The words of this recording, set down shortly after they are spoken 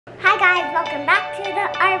guys, welcome back to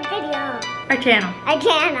our video. Our channel.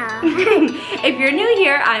 If you're new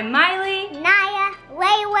here, I'm Miley, Naya,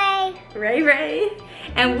 Way, Ray,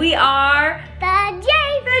 and we are the J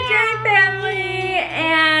family.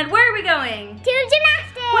 And where are we going? To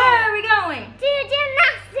gymnastics. Where are we going? To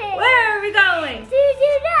gymnastics. Where are we going? To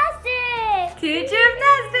gymnastics. To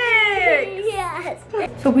gymnastics. Yes.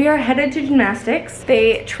 So we are headed to gymnastics.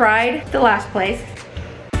 They tried the last place.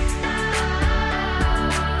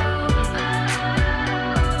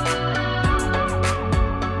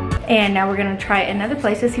 And now we're gonna try another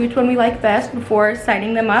place to see which one we like best before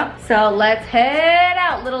signing them up. So let's head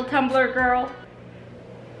out, little tumbler girl.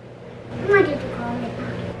 Why did you call me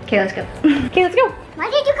that? Okay, let's go. Okay, let's go. Why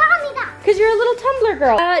did you call me that? Cause you're a little tumbler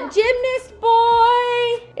girl. Gymnast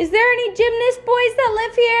boy. Is there any gymnast boys that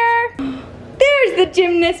live here? There's the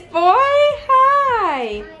gymnast boy.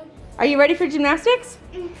 Hi. Are you ready for gymnastics?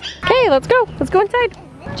 Okay, let's go. Let's go inside.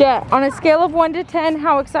 Jet, on a scale of 1 to 10,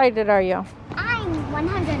 how excited are you? I'm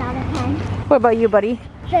 100 out of 10. What about you, buddy?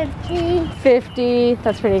 50. 50.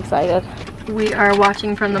 That's pretty excited. We are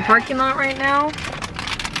watching from the parking lot right now.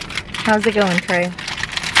 How's it going, Trey?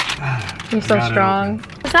 You're so strong.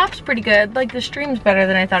 This app's pretty good. Like, the stream's better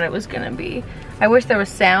than I thought it was gonna be. I wish there was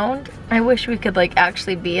sound. I wish we could like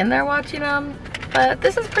actually be in there watching them, but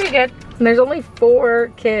this is pretty good. And there's only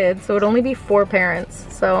 4 kids, so it'd only be 4 parents.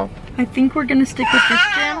 So I think we're gonna stick with this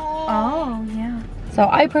gym. Oh, yeah. So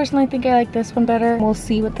I personally think I like this one better. We'll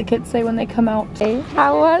see what the kids say when they come out. Hey,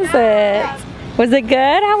 how was it? Was it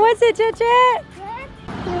good? How was it, Jet?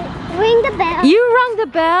 Ring the bell. You rung the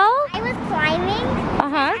bell? I was climbing.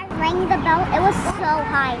 Uh-huh. I rang the bell. It was so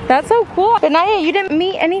high. That's so cool. But Naya, you didn't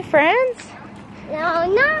meet any friends? No,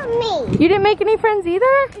 not me. You didn't make any friends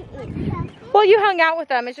either? Well, you hung out with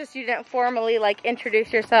them. It's just you didn't formally like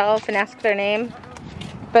introduce yourself and ask their name.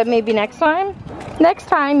 But maybe next time? Next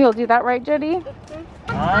time you'll do that, right, Jody?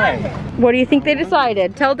 Hi. What do you think they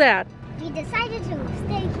decided? Tell Dad. We decided to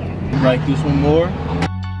stay here. You like this one more?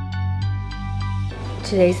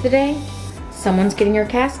 Today's the day. Someone's getting her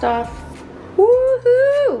cast off.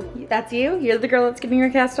 Woohoo! That's you? You're the girl that's getting her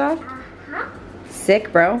cast off? Uh-huh.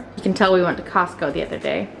 Sick, bro. You can tell we went to Costco the other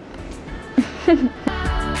day. Let's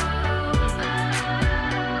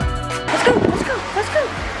go.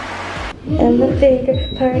 Elevator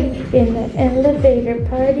party in the elevator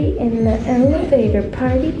party in the elevator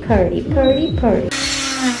party. Alright,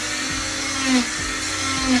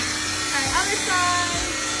 other side.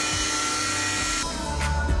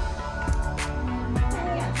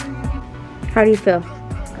 How do you feel?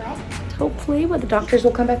 Good. Hopefully, the doctors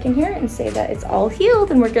will come back in here and say that it's all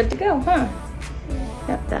healed and we're good to go, huh?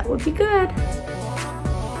 Yep, that would be good.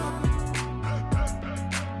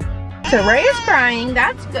 So Ray is crying,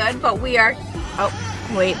 that's good, but we are, oh,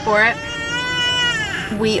 wait for it.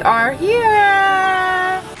 We are here.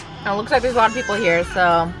 Now, it looks like there's a lot of people here,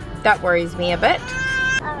 so that worries me a bit.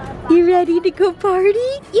 You ready to go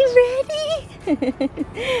party? You ready?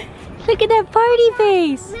 Look at that party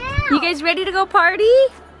face. You guys ready to go party?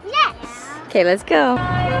 Yes. Okay, let's go.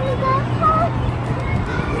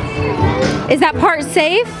 Is that part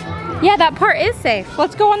safe? Yeah, that part is safe.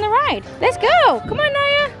 Let's go on the ride. Let's go. Come on,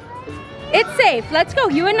 Naya. It's safe. Let's go.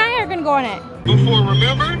 You and Naya are gonna go on it. Before,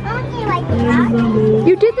 remember? Okay, like that.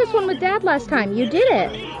 You did this one with Dad last time. You did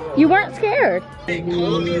it. You weren't scared. Hey,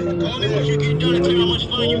 call me once you get done and tell me how much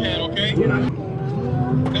fun you had, okay?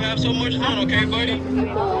 Gonna have so much fun, okay, buddy?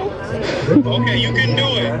 Okay, you can do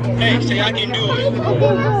it. Hey, say I can do it.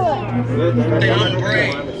 Say I'm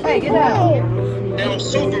brave. Hey, get down. Say I'm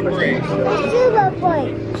super brave. Super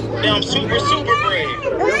boy. Say I'm super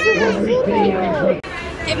brave.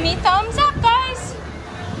 Give me thumbs up, guys.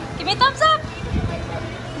 Give me thumbs up.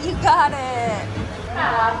 You got it.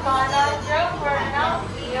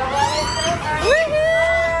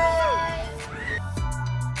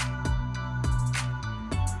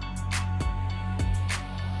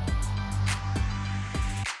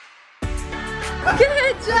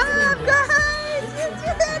 Good job, guys.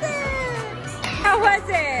 You did it. How was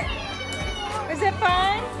it? Was it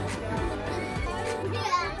fun?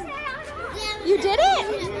 You did it?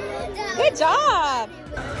 Good job!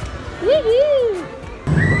 Woohoo!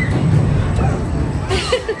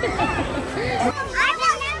 I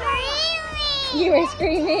was screaming! You were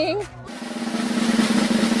screaming?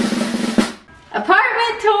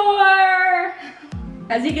 Apartment tour!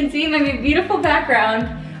 As you can see in my beautiful background,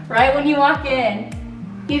 right when you walk in,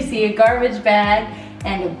 you see a garbage bag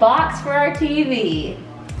and a box for our TV.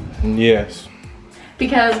 Yes.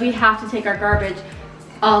 Because we have to take our garbage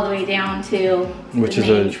all the way down to which the is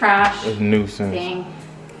main trash a nuisance thing.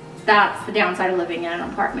 That's the downside of living in an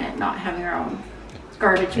apartment, not having our own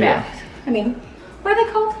garbage bag. I mean, what are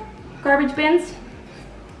they called? Garbage bins?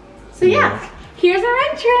 So yeah, here's our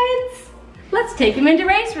entrance. Let's take him into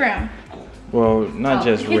Ray's room. Well, not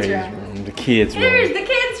just Ray's room, the kids' room. Here's the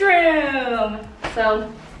kids' room.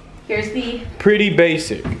 So here's the pretty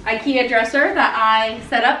basic IKEA dresser that I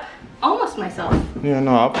set up almost myself. Yeah,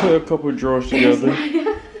 no, I'll put a couple of drawers together.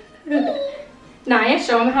 Naya,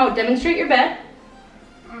 show them how demonstrate your bed.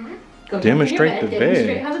 Go demonstrate the bed.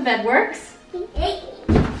 Demonstrate how the bed works.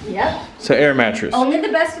 Yep. It's an air mattress. Only the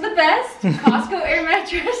best of the best. Costco air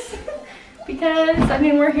mattress. Because I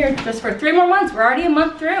mean we're here just for 3 more months. We're already a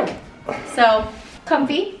month through. So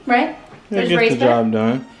comfy, right? Yeah, gets the job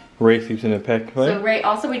done. Ray sleeps in the pack and play. So Ray,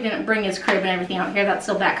 also we didn't bring his crib and everything out here. That's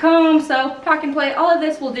still back home. So pack and play, all of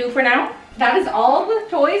this will do for now. That is all the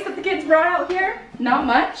toys that the kids brought out here. Not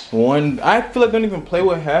much. I feel like they don't even play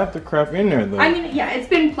with half the crap in there though. I mean, yeah, it's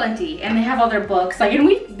been plenty. And they have all their books. Like, and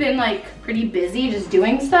we've been like pretty busy just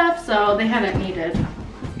doing stuff. So they haven't needed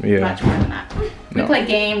much more than that. We play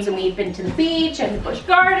games and we've been to the beach and the Busch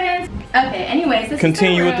Gardens. Okay, anyways, this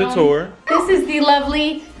Continue with the tour. This is the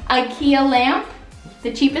lovely IKEA lamp.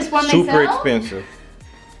 The cheapest one they sell. Super expensive.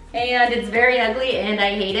 And it's very ugly and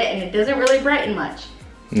I hate it and it doesn't really brighten much.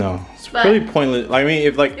 No, it's really pointless. I mean,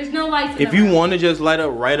 if like, there's no lights in if you want to just light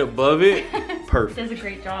up right above it, perfect. It does a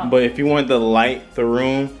great job. But if you want to light the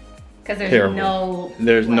room, because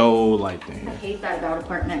there's no light thing. I hate that about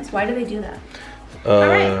apartments. Why do they do that?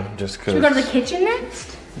 Just cause. Should we go to the kitchen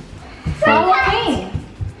next? Follow me.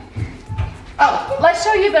 Oh, let's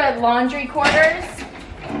show you the laundry quarters.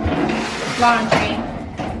 Laundry.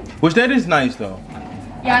 Which that is nice though.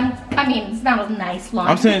 Yeah, I mean, it's not a nice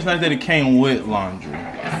laundry. I'm saying it's nice that it came with laundry.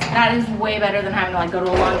 Yes, that is way better than having to like go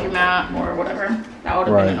to a laundromat or whatever. That would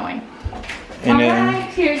have been annoying. And then,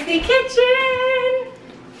 Alright, here's the kitchen.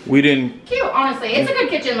 We didn't. Cute, honestly. It's a good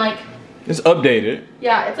kitchen, like. It's updated.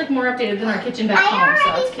 Yeah, it's like more updated than our kitchen back home,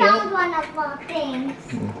 so it's cute. I already found one of our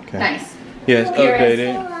things. Okay. Nice. Yeah, it's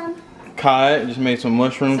updated. Kai just made some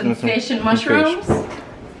mushrooms Some and fish and mushrooms.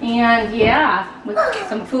 And yeah, with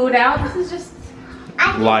some food out. This is just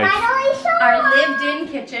life. our lived-in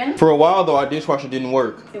kitchen. For a while though, our dishwasher didn't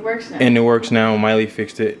work. It works now. And it works now. Miley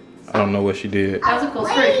fixed it. I don't know what she did. That was a cool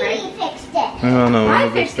story, right? Fixed it. I don't know. I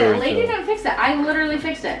fixed it. The lady didn't fix it. I literally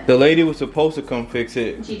fixed it. The lady was supposed to come fix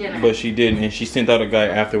it. She didn't. But she didn't, and she sent out a guy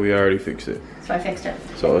after we already fixed it. So I fixed it.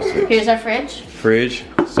 So it's fixed. Here's our fridge. Fridge,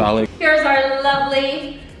 solid. Here's our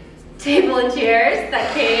lovely table and chairs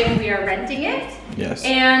that came. We are renting it. Yes.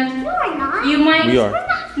 And you might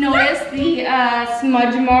notice the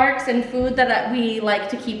smudge marks and food that we like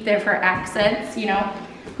to keep there for accents. You know,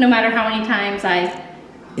 no matter how many times I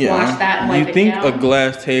wash that and wipe it down. You think a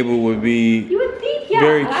glass table would be you would think, yeah,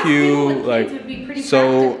 very cute, like would be pretty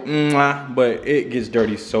so, but it gets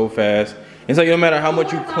dirty so fast. It's like no matter how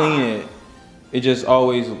much you clean it, it just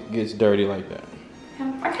always gets dirty like that.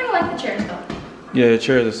 I kind of like the chairs though. Yeah, the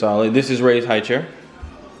chairs are solid. This is Ray's high chair.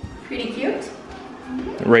 Pretty cute.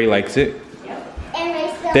 Ray likes it.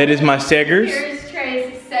 Yep. That is my Seggers. Here's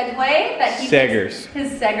Trey's Segway that he Seggers.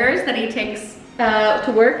 His Seggers that he takes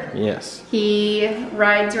to work. Yes. He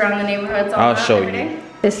rides around the neighborhoods all I'll show every you. day.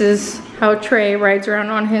 This is how Trey rides around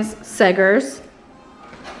on his Seggers.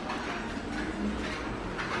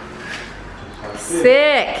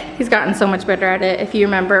 Sick. He's gotten so much better at it. If you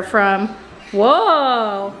remember from,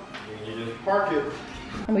 whoa. You just park it.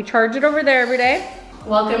 And we charge it over there every day.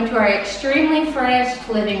 Welcome to our extremely furnished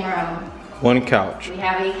living room. One couch. We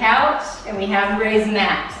have a couch and we have Ray's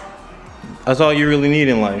mat. That's all you really need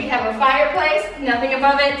in We life. have a fireplace, nothing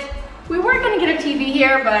above it. We were gonna get a TV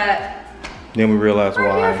here, but Then we realized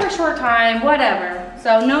we're here for why. a short time, whatever.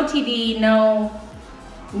 So no TV, no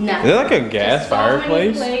nothing. Is that like a gas Just so many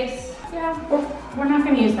fireplace? plates. Yeah, we're not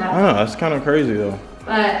gonna use I that. don't know, that's kind of crazy though.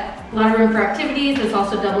 But a lot of room for activities. This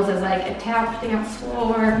also doubles as like a tap dance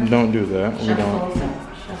floor. Don't do that. We don't.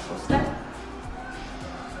 Shuffle step.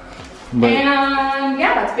 But And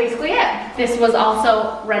yeah, that's basically it. This was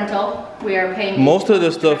also rental. We are paying. most of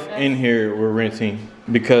the stuff in here we're renting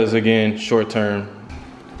because again, short term.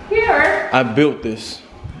 Here. I built this.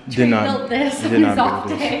 Trey built this on did his not off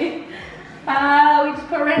build this. day. We just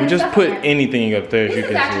put random We just stuff put on there. anything up there as This you is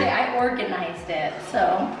can actually, see. I organized it,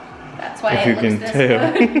 so that's why If it you looks can this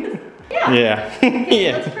tell. good. Yeah. Yeah.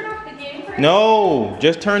 Okay, let's Yeah. turn off the game for a No,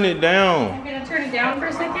 just turn it down. I'm gonna turn it down for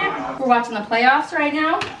a second. We're watching the playoffs right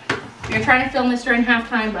now. We were trying to film this during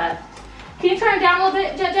halftime, but can you turn it down a little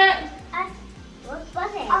bit, Jet? What's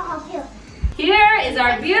button? I'll help you. Here is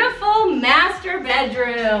our beautiful master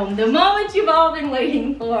bedroom. The moment you've all been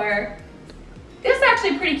waiting for. This is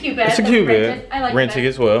actually a pretty cute bed. It's a cute Rented. bed. I like Renting it.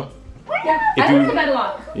 as well. Yeah, If I like you- the bed a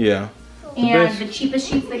lot. Yeah. And the cheapest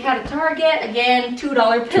sheets they had at Target. Again,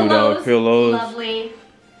 $2 pillows. $2 pillows. Lovely.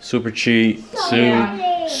 Super cheap.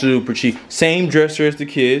 Yeah. Super cheap. Same dresser as the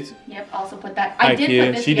kids. Yep, also put that. I did IKEA.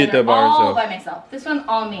 put this She did together that by all herself. by myself. This one,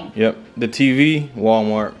 all me. Yep. The TV,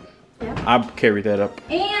 Walmart. Yep. I carried that up.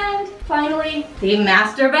 And finally, the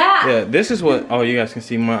master bath. Yeah, this is what, oh, you guys can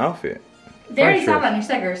see my outfit. They already Sure. saw it on your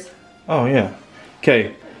stickers. Oh, yeah.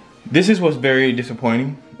 Okay. This is what's very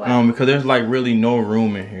disappointing. What? Because there's like really no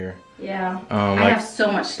room in here. Yeah. Like, I have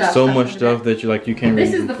so much stuff. So much stuff that you can't really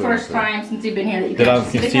This is the put first inside. time since you've been here that you That can I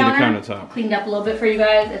can see the countertop. Cleaned up a little bit for you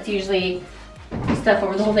guys. It's usually stuff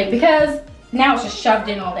over the whole thing because now it's just shoved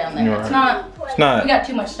in all down there. You're It's right. not. It's not. We got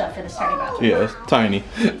too much stuff for this tiny bathroom. Yeah, it's tiny.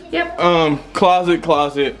 Yep. Closet.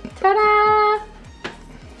 Ta-da!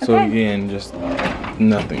 So Okay. again, just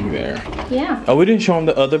nothing there. Yeah. Oh, we didn't show them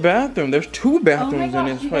the other bathroom. There's 2 Oh my bathrooms gosh,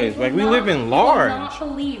 in this you place. guys Like will we live in You will large. not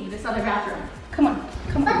believe this other bathroom. Come on.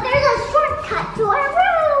 Come But on. there's a shortcut to our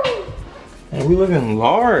room. And we live in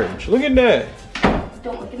large. Look at that.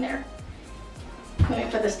 Don't look in there. Let me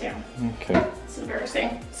put this down. Okay. It's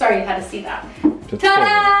embarrassing. Sorry you had to see that. That's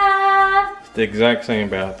Ta-da! It's the exact same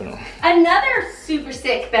bathroom. Another super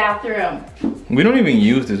sick bathroom. We don't even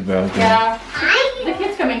use this bathroom. Yeah. The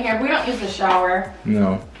kids come in here. We don't use the shower.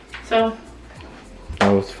 No. So, That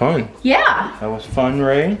was fun. yeah. That was fun,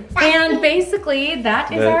 Ray. And basically,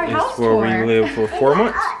 that is our house where tour. we live for 4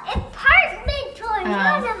 months. Apartment tour,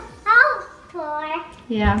 not a house tour.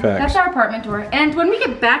 Yeah, Facts. that's our apartment tour. And when we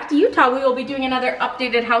get back to Utah, we will be doing another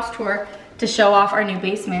updated house tour to show off our new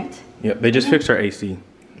basement. Yep, they just fixed our AC.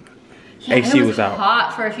 Yeah, AC it was out.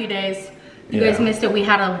 hot for a few days. You Yeah. guys missed it. We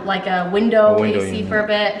had a window, A window AC unit. for a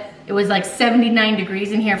bit. It was like 79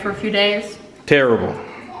 degrees in here for a few days. Terrible.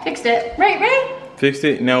 Fixed it. Right, Ray? Fixed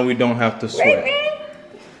it, now we don't have to Right, sweat. Ray?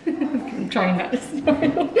 I'm trying not to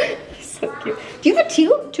snore. He's so cute. Do you have a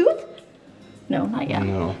tooth? No, not yet.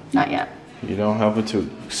 No, Not yet. you don't have a tooth.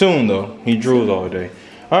 Soon though, he drools all day.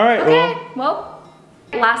 All right, Okay, well,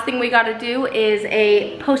 last thing we gotta do is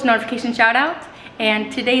a post notification shout out.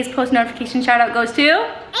 And today's post notification shout out goes to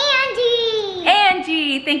Angie!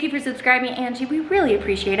 Angie. Thank you for subscribing, Angie. We really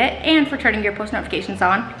appreciate it. And for turning your post notifications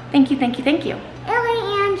on. Thank you, thank you, thank you.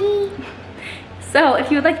 Ellie, Angie. So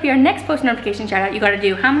if you would like to be our next post notification shout out, you gotta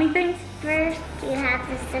do how many things? First, you have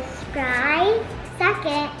to subscribe.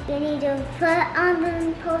 Second, you need to put on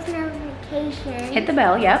the post notification. Hit the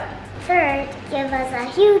bell, yep. Third, give us a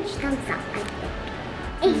huge thumbs up, I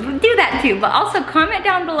think. Do that too, but also comment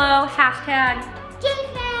down below, hashtag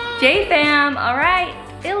JFam! JFam. All right,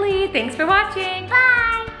 Illy, thanks for watching. Bye!